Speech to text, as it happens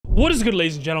What is good,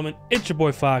 ladies and gentlemen? It's your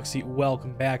boy FFoxc.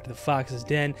 Welcome back to the Fox's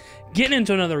Den. Getting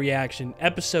into another reaction,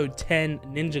 episode 10,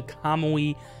 Ninja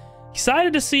Kamui.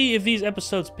 Excited to see if these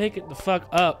episodes pick it the fuck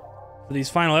up for these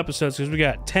final episodes, because we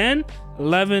got 10,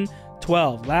 11,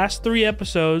 12. Last 3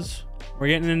 episodes. We're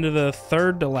getting into the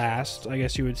third to last, I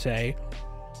guess you would say.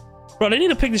 Bro, they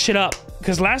need to pick this shit up,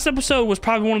 because last episode was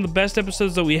probably one of the best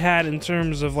episodes that we had in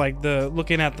terms of like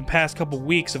looking at the past couple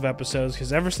weeks of episodes,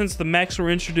 because ever since the mechs were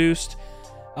introduced,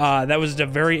 that was a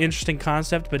very interesting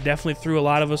concept, but definitely threw a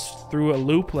lot of us through a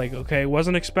loop. Like, okay,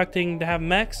 wasn't expecting to have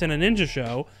mechs in a ninja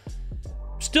show.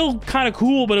 Still kind of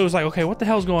cool, but it was like, okay, what the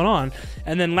hell's going on?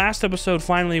 And then last episode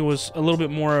finally was a little bit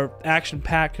more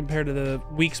action-packed compared to the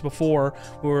weeks before.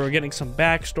 We were getting some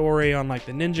backstory on like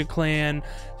the ninja clan,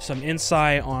 some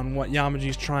insight on what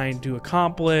Yamaji's trying to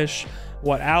accomplish,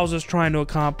 what Aoza's trying to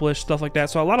accomplish, stuff like that.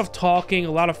 So a lot of talking,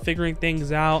 a lot of figuring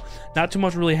things out, not too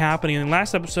much really happening. And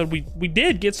last episode we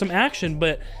did get some action,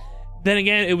 but then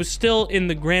again, it was still, in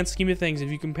the grand scheme of things,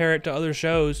 if you compare it to other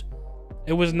shows,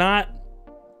 it was not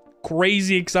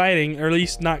crazy exciting, or at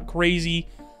least not crazy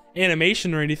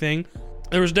animation or anything.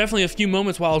 There was definitely a few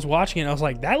moments while I was watching it, I was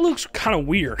like, that looks kind of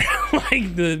weird.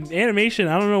 Like the animation,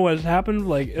 I don't know what has happened,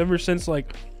 like ever since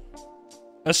like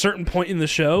a certain point in the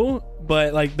show,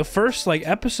 but like the first like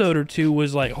episode or two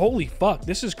was like, holy fuck,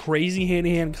 this is crazy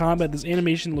hand-to-hand combat. This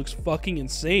animation looks fucking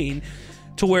insane.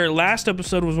 To where last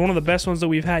episode was one of the best ones that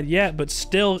we've had yet, but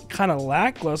still kind of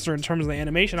lackluster in terms of the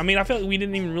animation. I mean, I feel like we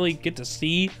didn't even really get to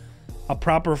see a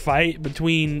proper fight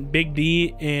between Big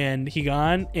D and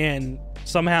Higan, and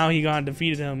somehow Higan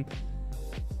defeated him,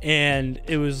 and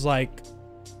it was like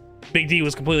Big D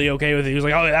was completely okay with it. He was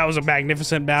like, oh, that was a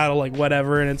magnificent battle, like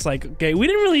whatever. And it's like, okay, we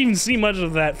didn't really even see much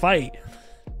of that fight,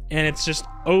 and it's just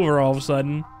over all of a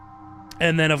sudden.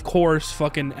 And then of course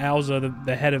fucking Aoza,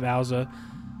 the head of Aoza,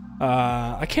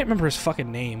 I can't remember his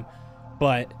fucking name,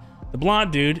 but the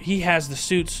blonde dude, he has the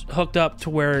suits hooked up to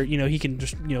where, you know, he can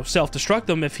just, you know, self-destruct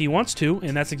them if he wants to,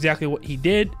 and that's exactly what he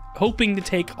did, hoping to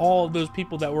take all of those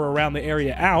people that were around the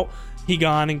area out.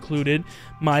 Higan included,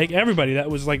 Mike, everybody. That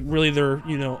was like really their,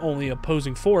 you know, only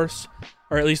opposing force,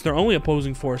 or at least their only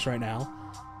opposing force right now.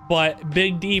 But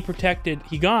Big D protected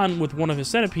Higan with one of his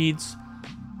centipedes.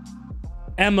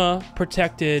 Emma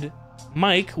protected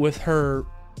Mike with her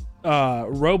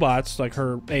robots, like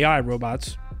her AI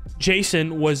robots.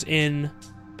 Jason was in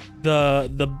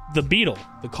the Beetle,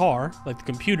 the car, like the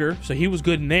computer, so he was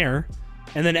good in there.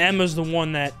 And then Emma's the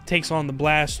one that takes on the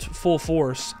blast full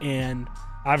force, and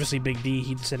obviously Big D,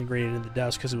 he disintegrated in the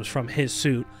dust because it was from his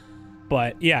suit.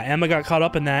 But yeah, Emma got caught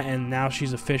up in that, and now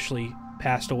she's officially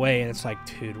passed away, and it's like,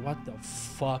 dude, what the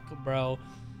fuck, bro?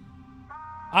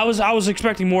 I was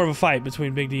expecting more of a fight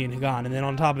between Big D and Higan, and then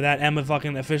on top of that, Emma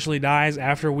fucking officially dies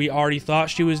after we already thought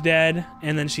she was dead,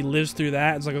 and then she lives through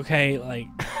that. It's like, okay, like,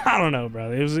 I don't know,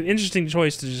 bro. It was an interesting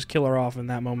choice to just kill her off in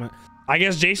that moment. I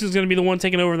guess Jason's gonna be the one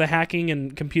taking over the hacking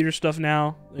and computer stuff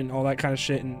now, and all that kind of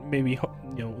shit, and maybe,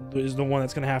 you know, is the one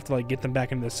that's gonna have to like get them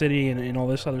back into the city and all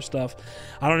this other stuff.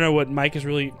 I don't know what Mike is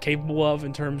really capable of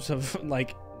in terms of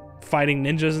like fighting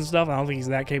ninjas and stuff. I don't think he's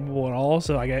that capable at all,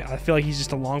 so I feel like he's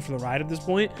just along for the ride at this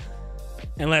point,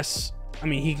 unless, I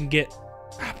mean, he can get,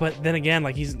 but then again,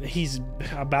 like he's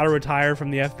about to retire from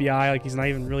the FBI, like he's not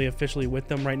even really officially with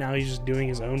them right now, he's just doing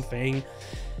his own thing.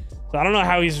 So I don't know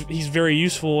how he's very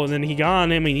useful. And then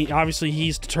Higan, I mean, obviously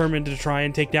he's determined to try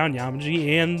and take down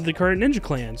Yamaji and the current ninja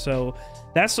clan, so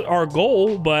that's our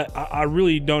goal, but I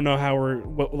really don't know how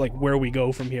where we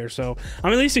go from here. So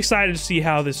I'm at least excited to see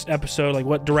how this episode, like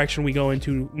what direction we go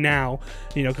into now,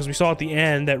 you know, because we saw at the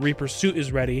end that Reaper's suit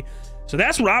is ready. So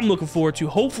that's what I'm looking forward to.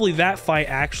 Hopefully that fight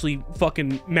actually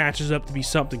fucking matches up to be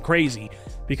something crazy,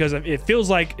 because it feels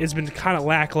like it's been kind of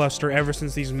lackluster ever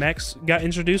since these mechs got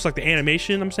introduced, like the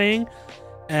animation, I'm saying.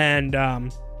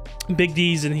 And Big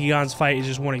D's and Higan's fight is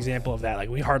just one example of that. Like,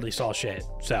 we hardly saw shit.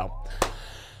 So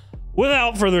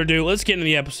without further ado, let's get into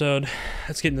the episode.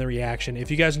 Let's get into the reaction. If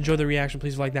you guys enjoyed the reaction,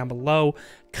 please like down below,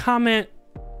 comment,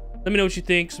 let me know what you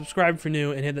think, subscribe if you're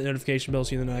new, and hit that notification bell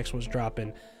so you know the next one's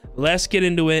dropping. Let's get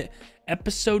into it.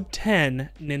 Episode 10,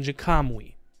 Ninja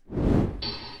Kamui.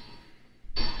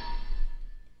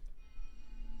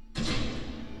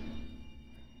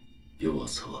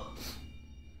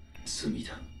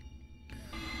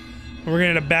 We're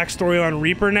gonna get a backstory on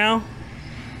Reaper now.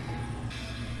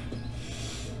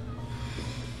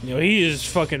 You know, he is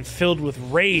fucking filled with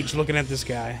rage looking at this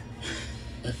guy.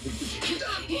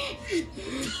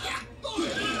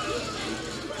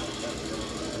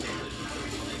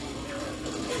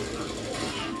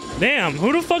 Damn,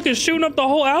 who the fuck is shooting up the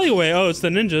whole alleyway? Oh, it's the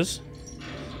ninjas.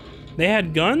 They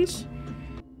had guns?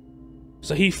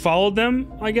 So he followed them,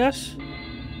 I guess?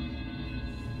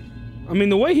 I mean,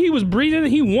 the way he was breathing,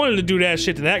 he wanted to do that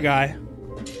shit to that guy.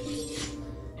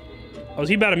 Oh, is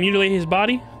he about to mutilate his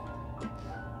body?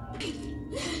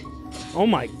 Oh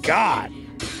my god.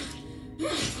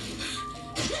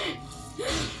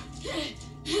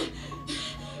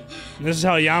 This is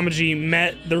how Yamaji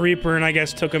met the Reaper and I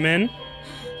guess took him in.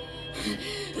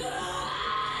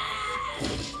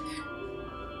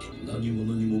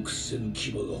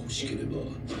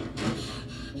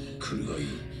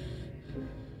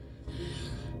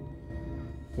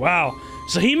 Wow.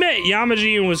 So he met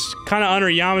Yamaji and was kind of under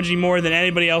Yamaji more than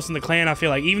anybody else in the clan, I feel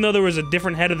like. Even though there was a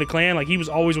different head of the clan, like, he was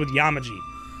always with Yamaji.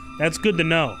 That's good to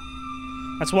know.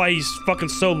 That's why he's fucking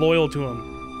so loyal to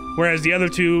him. Whereas the other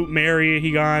two, Mary,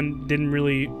 Higan, didn't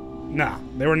really... Nah,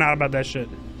 they were not about that shit.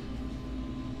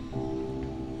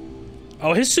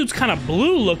 Oh, his suit's kind of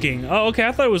blue looking. Oh, okay,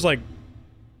 I thought it was, like,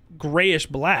 grayish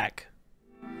black.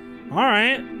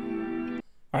 Alright. Alright,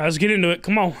 let's get into it.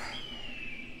 Come on.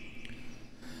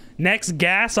 Next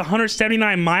gas,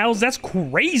 179 miles? That's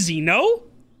crazy, no?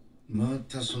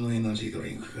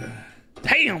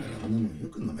 Damn!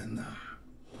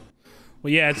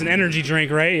 Well, yeah, it's an energy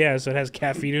drink, right? Yeah, so it has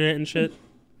caffeine in it and shit.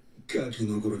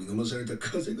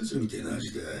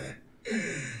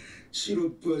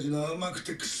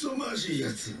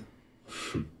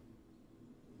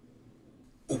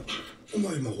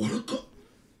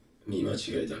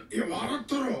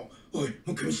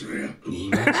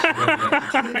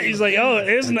 He's like, oh,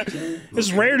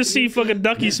 it's rare to see fucking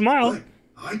Ducky smile.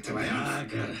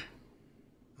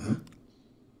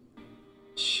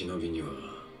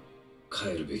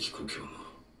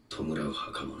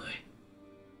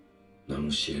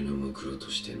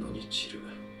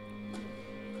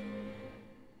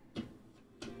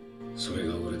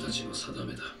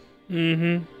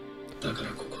 Mm-hmm.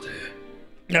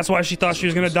 That's why she thought she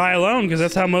was gonna die alone, because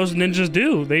that's how most ninjas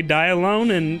do. They die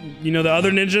alone, and, you know, the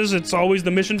other ninjas, it's always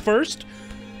the mission first.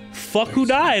 Fuck who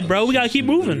died, bro. We gotta keep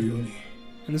moving.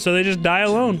 And so they just die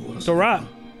alone to rot.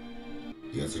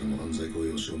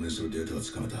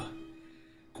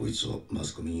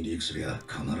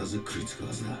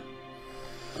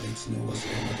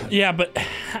 Yeah, but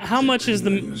how much is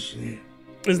the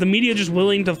media just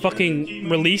willing to fucking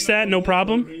release that? No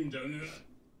problem?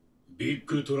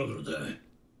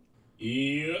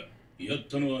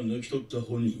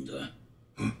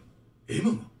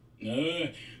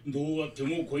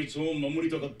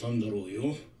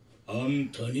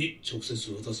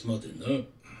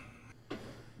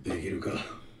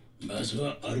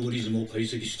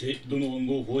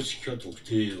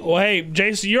 Well, hey,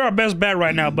 Jason, you're our best bet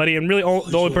right now, buddy, and really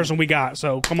the only person we got,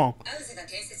 so come on.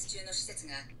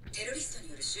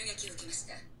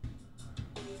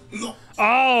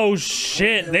 Oh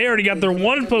shit, they already got their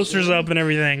one posters up and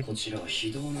everything. Well,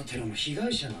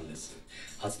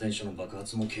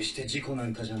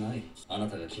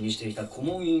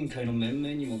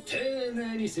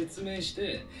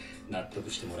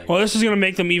 this is gonna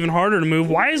make them even harder to move.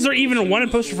 Why is there even a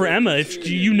wanted poster for Emma if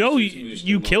you know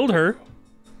you killed her?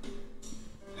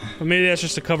 Or maybe that's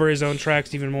just to cover his own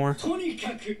tracks even more.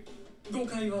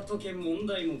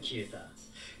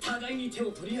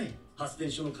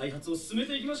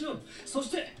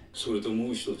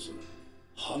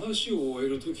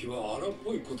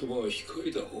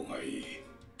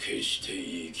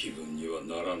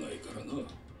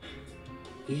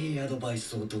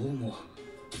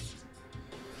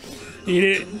 He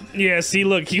didn't, yeah, see,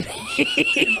 look,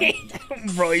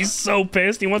 bro, he's so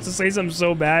pissed. He wants to say something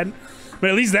so bad.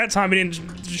 But at least that time he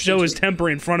didn't show his temper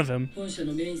in front of him.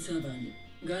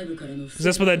 Because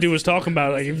that's what that dude was talking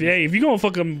about. Like, if you're gonna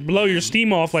fucking blow your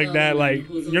steam off like that, like,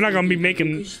 you're not gonna be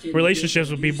making relationships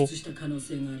with people.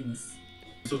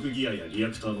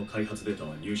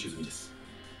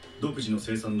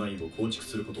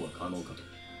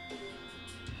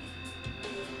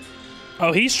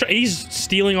 Oh, he's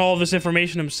stealing all of this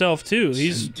information himself too.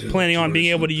 He's planning on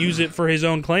being able to use it for his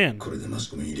own clan.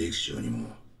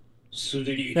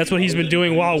 That's what he's been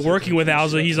doing while working with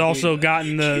Alza. He's also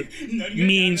gotten the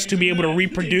means to be able to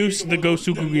reproduce the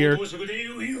Gosuku gear.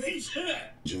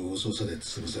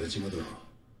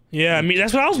 Yeah, I mean,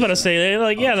 that's what I was about to say.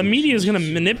 Like, yeah, the media is gonna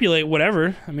manipulate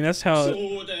whatever. I mean, that's how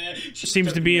it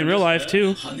seems to be in real life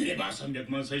too.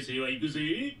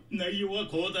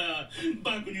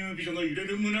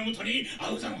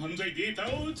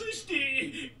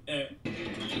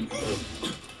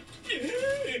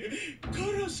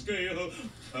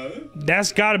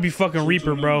 That's gotta be fucking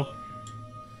Reaper, bro.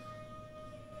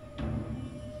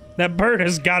 That bird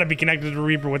has gotta be connected to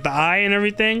Reaper with the eye and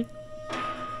everything.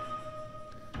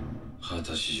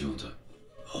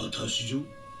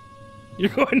 You're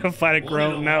going to fight a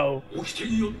crow? No.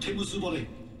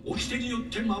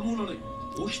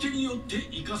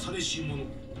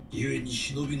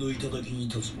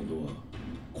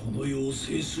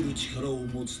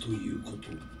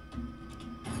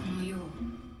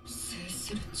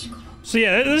 So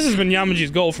yeah, this has been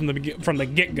Yamaji's goal from the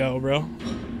get-go, bro.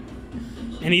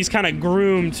 And he's kind of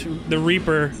groomed the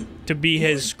Reaper to be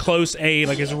his close aide,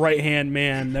 like his right-hand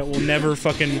man that will never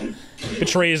fucking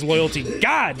betray his loyalty.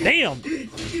 God damn!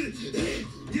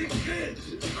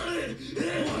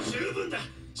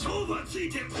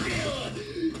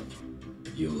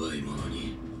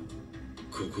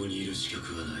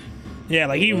 Yeah,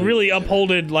 like he really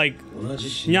upholded like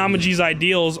Yamaji's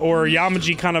ideals, or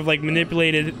Yamaji kind of like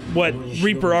manipulated what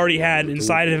Reaper already had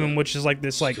inside of him, which is like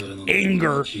this like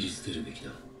anger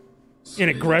and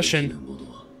aggression.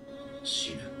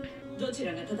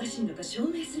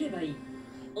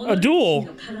 A duel.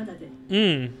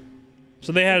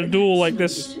 So they had a duel like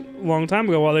this a long time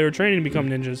ago while they were training to become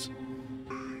ninjas.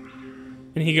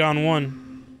 And Higan won.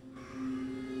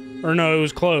 Or no, it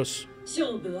was close.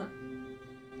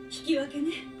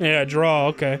 Yeah, draw,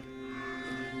 okay.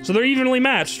 So they're evenly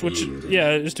matched, which,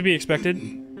 yeah, is to be expected.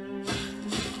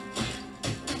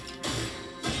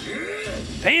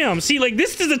 Damn, see, like,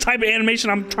 this is the type of animation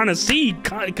I'm trying to see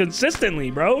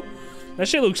consistently, bro. That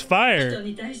shit looks fire.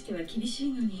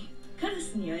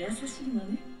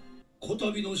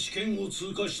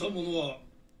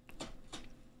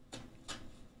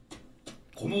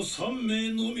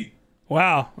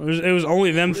 Wow, it was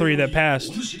only them three that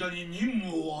passed.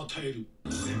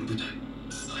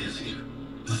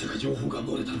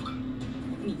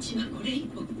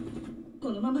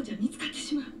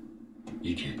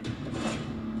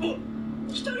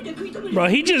 Bro,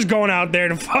 he just going out there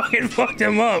to fucking fuck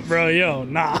them up, bro. Yo,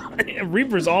 nah.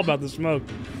 Reaper's all about the smoke.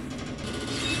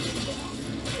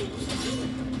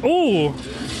 Ooh.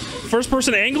 First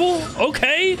person angle?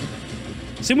 Okay.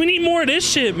 See, we need more of this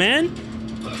shit, man.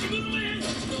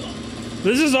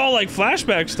 This is all like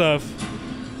flashback stuff.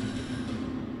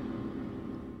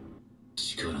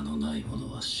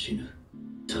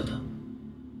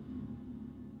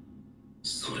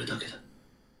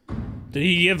 Did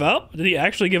he give up? Did he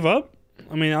actually give up?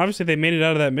 I mean, obviously they made it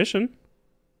out of that mission.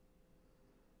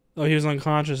 Oh, he was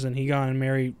unconscious and Higan and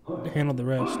Mary handled the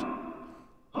rest.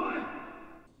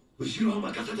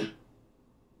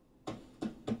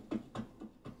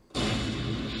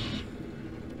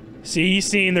 See, he's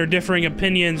seeing their differing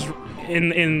opinions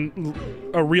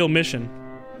in a real mission.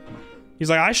 He's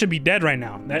like, I should be dead right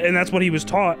now. And that's what he was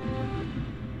taught.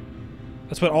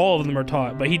 That's what all of them are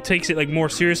taught. But he takes it like more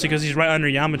seriously because he's right under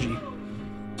Yamaji.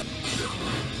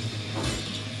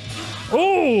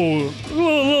 Oh, a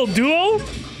little duo.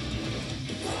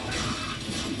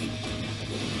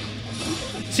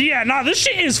 See, yeah, nah, this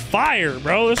shit is fire,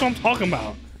 bro. That's what I'm talking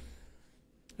about.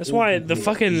 That's why the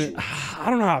fucking, I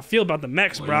don't know how I feel about the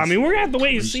mechs, bro. I mean, we're gonna have to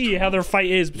wait and see how their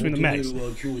fight is between the mechs.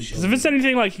 Because if it's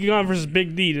anything like Higan versus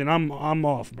Big D, then I'm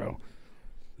off, bro.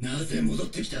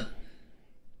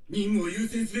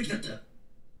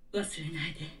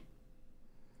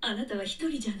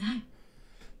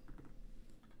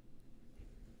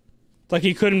 Like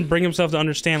he couldn't bring himself to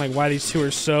understand like why these two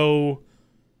are so,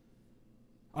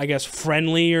 I guess,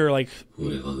 friendly or like.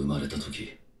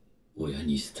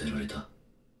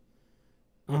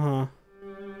 Uh-huh.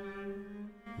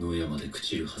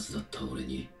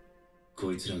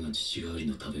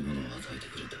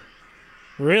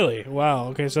 Really? Wow.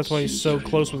 Okay, so that's why he's so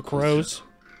close with crows.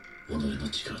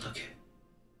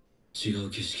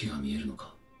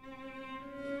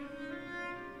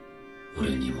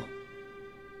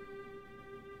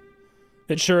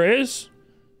 It sure is.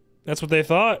 That's what they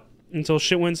thought until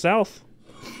shit went south.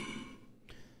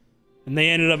 And they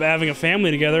ended up having a family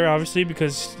together, obviously,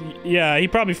 because, yeah, he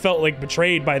probably felt, like,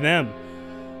 betrayed by them.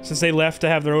 Since they left to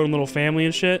have their own little family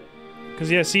and shit.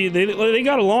 Because, yeah, see, they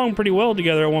got along pretty well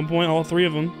together at one point, all three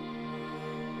of them.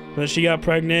 But she got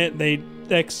pregnant, they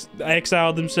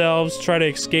exiled themselves, tried to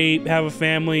escape, have a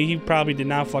family. He probably did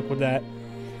not fuck with that.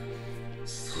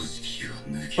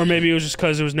 Or maybe it was just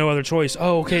because there was no other choice.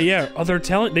 Oh, okay, yeah,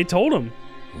 they told him.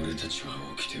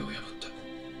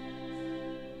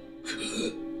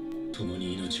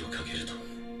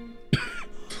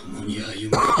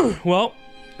 Well,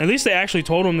 at least they actually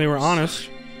told him they were honest.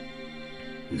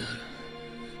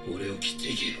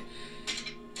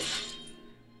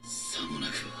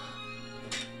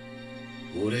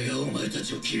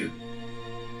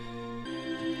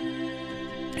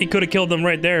 He could have killed them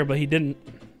right there, but he didn't.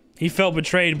 He felt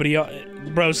betrayed, but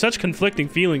bro, such conflicting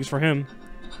feelings for him.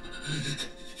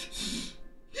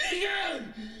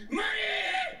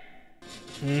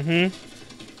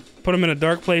 Mm-hmm. Put him in a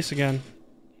dark place again.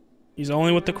 He's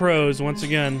only with the crows once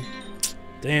again.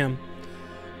 Damn.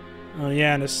 Oh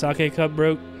yeah, and his sake cup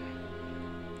broke.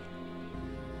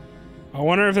 I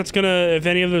wonder if that's gonna, if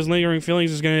any of those lingering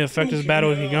feelings is gonna affect his battle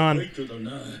with Higan.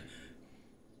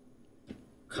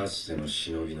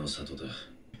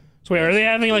 So wait, are they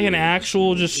having like an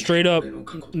actual, just straight up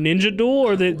ninja duel,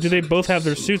 or do they both have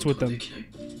their suits with them?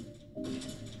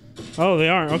 Oh, they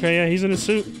aren't. Okay, yeah, he's in his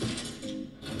suit.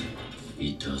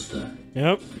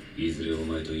 Yep.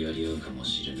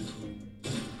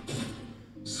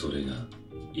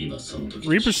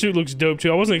 Reaper's suit looks dope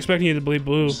too. I wasn't expecting it to bleed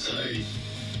blue.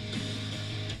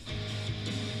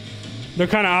 They're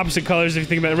kind of opposite colors if you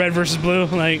think about it. Red versus blue,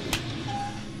 like,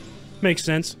 makes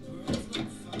sense.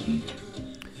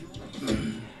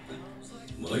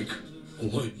 Mike,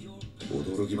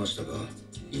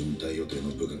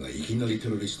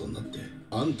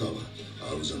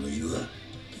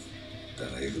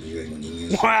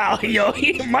 wow, yo,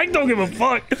 Mike don't give a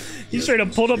fuck. He straight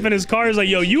up pulled up in his car. He's like,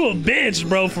 yo, you a bitch,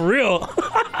 bro, for real.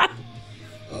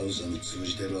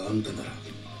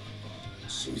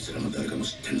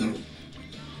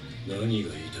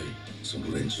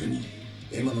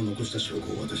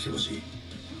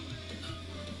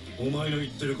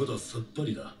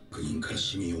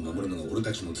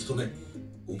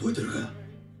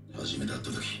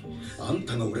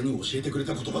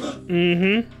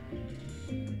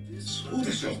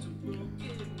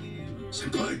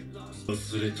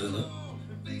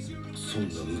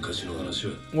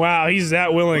 Wow, he's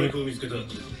that willing.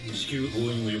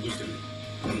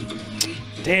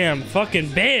 Damn, fucking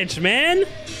bitch, man.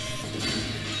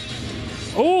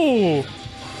 Oh,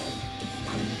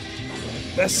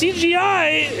 that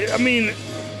CGI, I mean,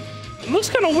 it looks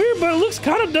kind of weird, but it looks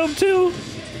kind of dope too.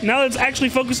 Now that it's actually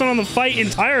focusing on the fight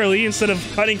entirely instead of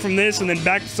cutting from this and then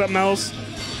back to something else.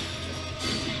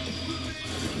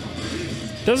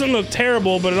 Doesn't look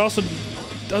terrible, but it also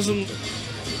doesn't.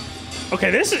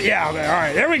 Okay, this is, yeah, okay, all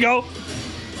right, there we go.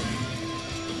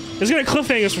 It's gonna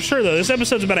cliffhang us for sure, though. This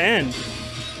episode's about to end.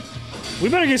 We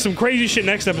better get some crazy shit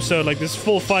next episode, like this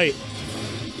full fight.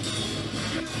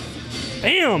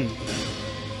 Damn.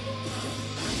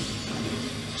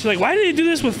 So, like, why did they do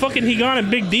this with fucking Higan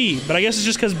and Big D? But I guess it's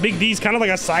just because Big D's kind of like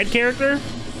a side character.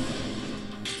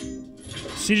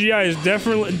 CGI is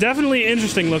definitely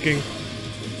interesting looking.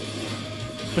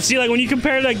 But see, like, when you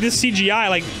compare, like, this CGI,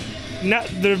 like, not,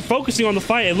 they're focusing on the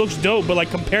fight, it looks dope, but, like,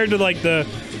 compared to, like, the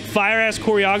fire-ass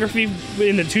choreography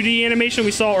in the 2D animation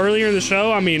we saw earlier in the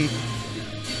show, I mean,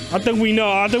 I think we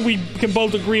can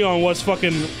both agree on what's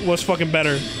fucking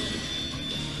better.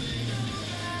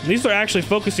 At least they're actually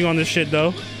focusing on this shit,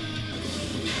 though.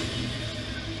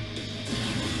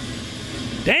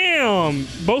 Damn!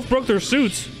 Both broke their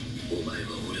suits.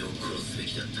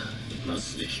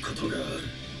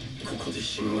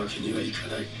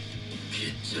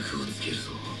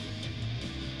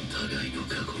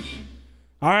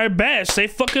 Alright, bet. Say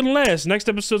fucking less. Next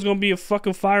episode's gonna be a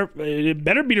fucking fire. It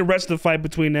better be the rest of the fight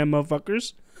between them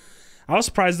motherfuckers. I was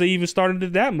surprised they even started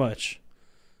it that much.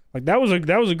 Like, that was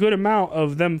a good amount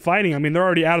of them fighting. I mean, they're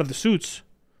already out of the suits.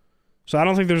 So I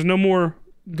don't think there's no more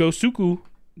Gosuku,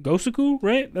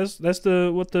 right? That's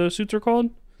what the suits are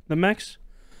called? The mechs?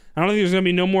 I don't think there's gonna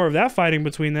be no more of that fighting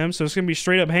between them, so it's gonna be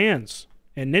straight up hands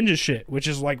and ninja shit, which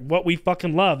is like what we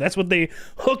fucking love. That's what they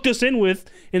hooked us in with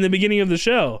in the beginning of the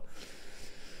show.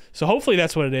 So hopefully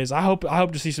that's what it is. I hope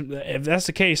to see some. If that's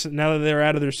the case, now that they're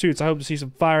out of their suits, I hope to see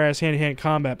some fire ass hand to hand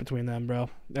combat between them, bro.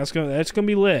 That's gonna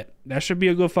be lit. That should be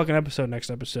a good fucking episode.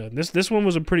 Next episode. This one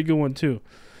was a pretty good one too.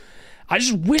 I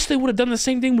just wish they would have done the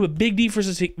same thing with Big D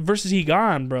versus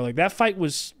Higan, bro. Like, that fight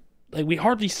was like, we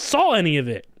hardly saw any of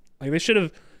it. Like, they should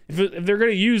have. If they're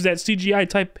gonna use that CGI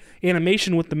type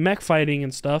animation with the mech fighting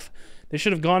and stuff, they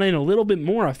should have gone in a little bit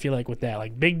more. I feel like with that,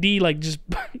 like Big D, like just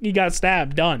he got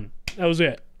stabbed, done. That was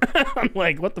it. I'm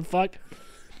like, what the fuck?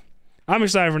 I'm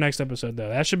excited for next episode, though.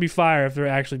 That should be fire if they're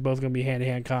actually both going to be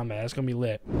hand-to-hand combat. That's going to be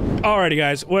lit. Alrighty,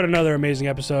 guys. What another amazing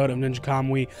episode of Ninja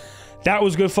Kamui. That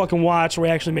was a good fucking watch. We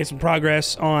actually made some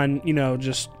progress on, you know,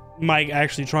 just Mike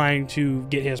actually trying to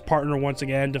get his partner once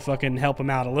again to fucking help him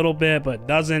out a little bit, but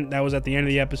doesn't. That was at the end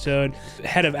of the episode.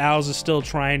 Head of Owls is still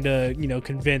trying to, you know,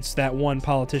 convince that one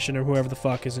politician or whoever the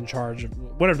fuck is in charge of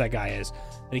whatever that guy is,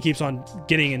 that he keeps on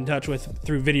getting in touch with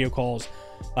through video calls.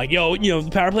 Like, yo, you know, the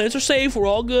power plants are safe. We're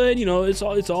all good. You know, it's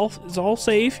all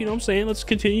safe. You know what I'm saying? Let's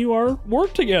continue our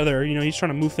work together. You know, he's trying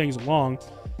to move things along.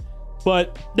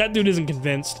 But that dude isn't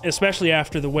convinced, especially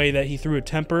after the way that he threw a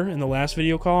temper in the last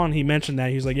video call. And he mentioned that.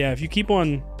 He was like, yeah, if you keep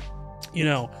on, you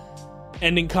know,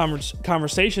 ending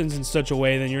conversations in such a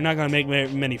way, then you're not going to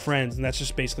make many friends. And that's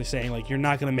just basically saying, like, you're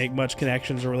not going to make much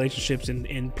connections or relationships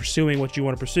in pursuing what you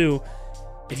want to pursue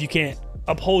if you can't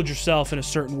uphold yourself in a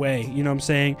certain way, you know what I'm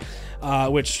saying?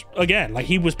 Which, again, like,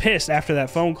 he was pissed after that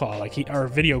phone call, like, or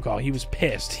video call. He was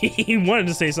pissed. He wanted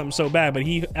to say something so bad, but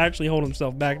he actually held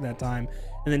himself back that time,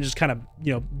 and then just kind of,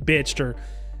 you know, bitched or,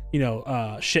 you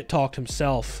know, shit talked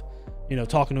himself, you know,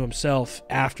 talking to himself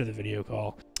after the video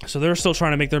call. So they're still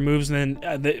trying to make their moves, and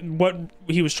then what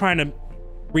he was trying to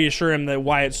reassure him that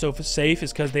why it's so safe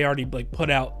is because they already, like, put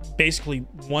out basically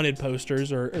wanted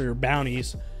posters or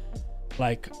bounties,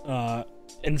 like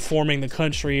informing the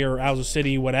country or Alza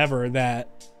City, whatever,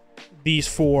 that these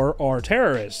 4 are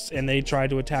terrorists and they tried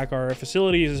to attack our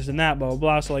facilities, this and that, blah blah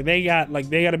blah. So like they got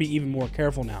to be even more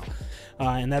careful now,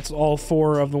 and that's all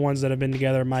 4 of the ones that have been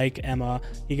together: Mike, Emma,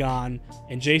 Higan,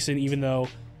 and Jason, even though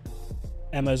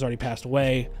Emma has already passed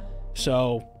away.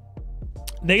 So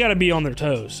they got to be on their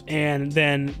toes. And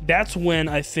then that's when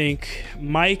I think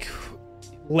Mike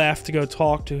left to go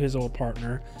talk to his old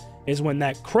partner, is when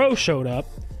that crow showed up.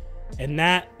 And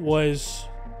that was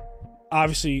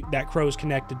obviously, that crow's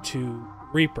connected to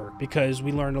Reaper, because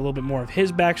we learned a little bit more of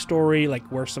his backstory, like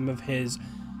where some of his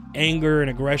anger and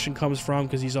aggression comes from,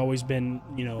 because he's always been,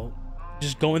 you know,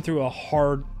 just going through a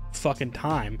hard fucking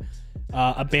time,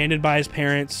 abandoned by his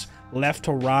parents, left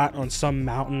to rot on some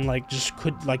mountain, like just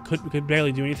could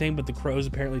barely do anything, but the crows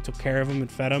apparently took care of him and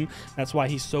fed him. That's why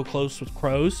he's so close with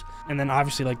crows. And then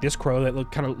obviously, like, this crow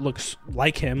that kind of looks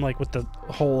like him, like with the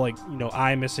whole, like, you know,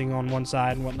 eye missing on one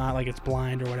side and whatnot, like it's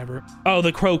blind or whatever. Oh,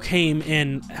 the crow came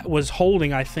and was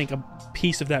holding, I think, a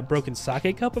piece of that broken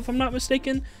sake cup, if I'm not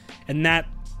mistaken, and that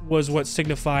was what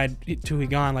signified to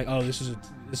Higan, like, oh, this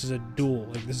is a duel,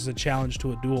 like this is a challenge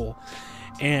to a duel.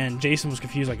 And Jason was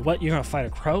confused, like, what, you're gonna fight a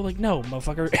crow? Like, no,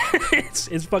 motherfucker.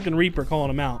 it's fucking Reaper calling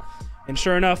him out. And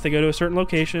sure enough, they go to a certain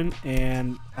location,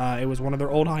 and it was one of their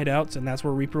old hideouts, and that's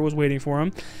where Reaper was waiting for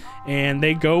him. And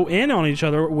they go in on each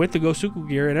other with the Gosuku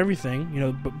gear and everything, you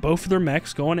know, both of their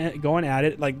mechs going at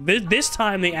it. Like, this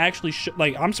time they actually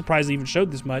like, I'm surprised they even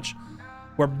showed this much,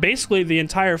 where basically the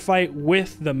entire fight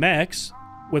with the mechs,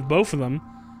 with both of them,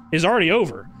 is already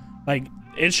over. Like,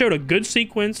 it showed a good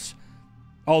sequence,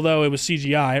 although it was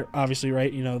CGI, obviously,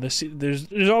 right? You know,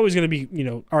 there's always going to be, you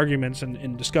know, arguments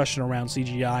and discussion around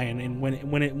CGI and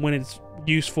when it's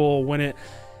useful,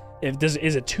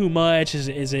 is it too much,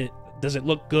 does it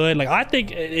look good? Like, I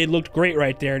think it looked great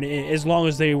right there, and as long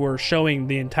as they were showing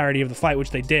the entirety of the fight,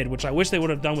 which they did, which I wish they would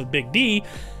have done with Big D.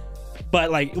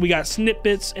 But, like, we got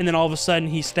snippets, and then all of a sudden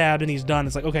he's stabbed and he's done.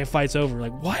 It's like, okay, fight's over.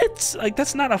 Like, what? Like,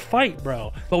 that's not a fight,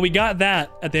 bro. But we got that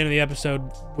at the end of the episode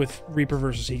with Reaper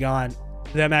versus Higan,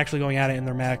 them actually going at it in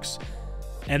their mechs.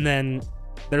 And then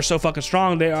they're so fucking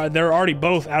strong, they're already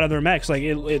both out of their mechs. Like,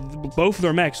 both of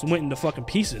their mechs went into fucking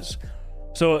pieces.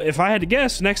 So if I had to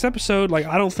guess, next episode, like,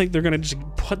 I don't think they're gonna just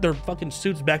put their fucking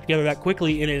suits back together that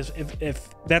quickly. And if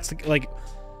that's the, like,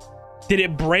 did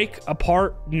it break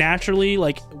apart naturally,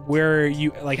 like where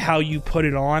you, like how you put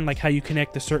it on, like how you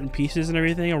connect the certain pieces and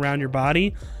everything around your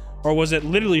body? Or was it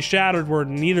literally shattered where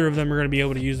neither of them are going to be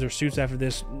able to use their suits after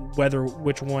this,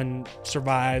 which one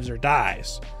survives or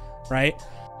dies, right?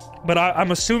 But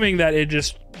I'm assuming that it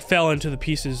just fell into the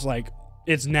pieces, like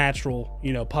it's natural,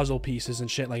 you know, puzzle pieces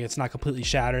and shit. Like, it's not completely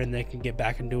shattered, and they can get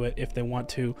back into it if they want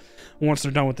to once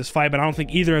they're done with this fight. But I don't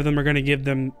think either of them are going to give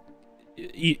them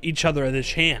each other the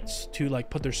chance to, like,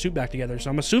 put their suit back together. So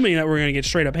I'm assuming that we're going to get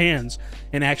straight up hands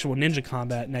in actual ninja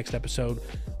combat next episode,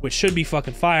 which should be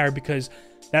fucking fire, because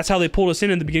that's how they pulled us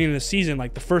in the beginning of the season.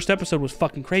 Like, the first episode was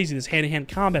fucking crazy. This hand-to-hand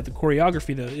combat, the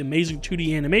choreography, the amazing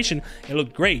 2D animation, it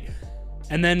looked great.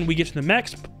 And then we get to the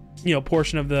mechs, you know,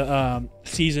 portion of the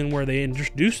season where they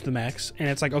introduced the mechs, and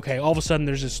it's like, okay, all of a sudden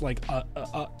there's this, like,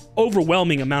 a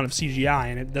overwhelming amount of CGI,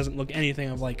 and it doesn't look anything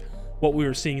of, like, what we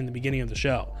were seeing in the beginning of the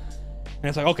show. And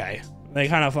it's like, okay, they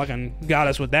kind of fucking got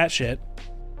us with that shit.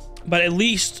 But at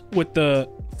least with the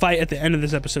fight at the end of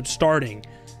this episode starting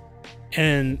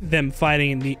and them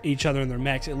fighting each other in their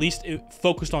mechs, at least it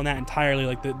focused on that entirely.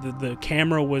 Like, the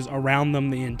camera was around them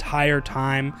the entire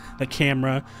time. The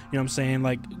camera, you know what I'm saying,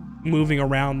 like moving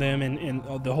around them, and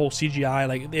the whole CGI,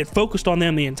 like it focused on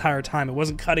them the entire time. It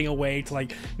wasn't cutting away to,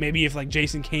 like, maybe if like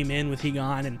Jason came in with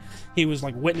Higan and he was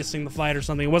like witnessing the fight or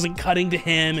something, it wasn't cutting to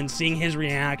him and seeing his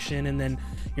reaction, and then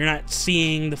you're not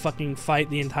seeing the fucking fight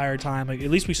the entire time. Like,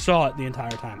 at least we saw it the entire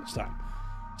time this time.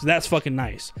 So that's fucking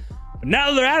nice. But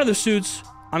now that they're out of their suits,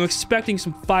 I'm expecting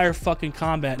some fire fucking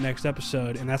combat next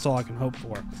episode, and that's all I can hope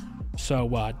for. So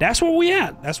that's where we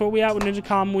at. That's where we at with Ninja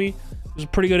Kamui. It was a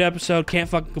pretty good episode. Can't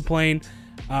fucking complain.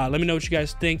 Let me know what you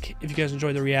guys think. If you guys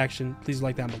enjoyed the reaction, please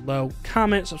like down below.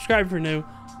 Comment, subscribe if you're new.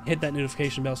 Hit that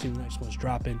notification bell so the next one's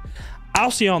dropping.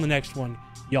 I'll see you on the next one.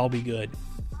 Y'all be good.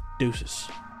 Deuces.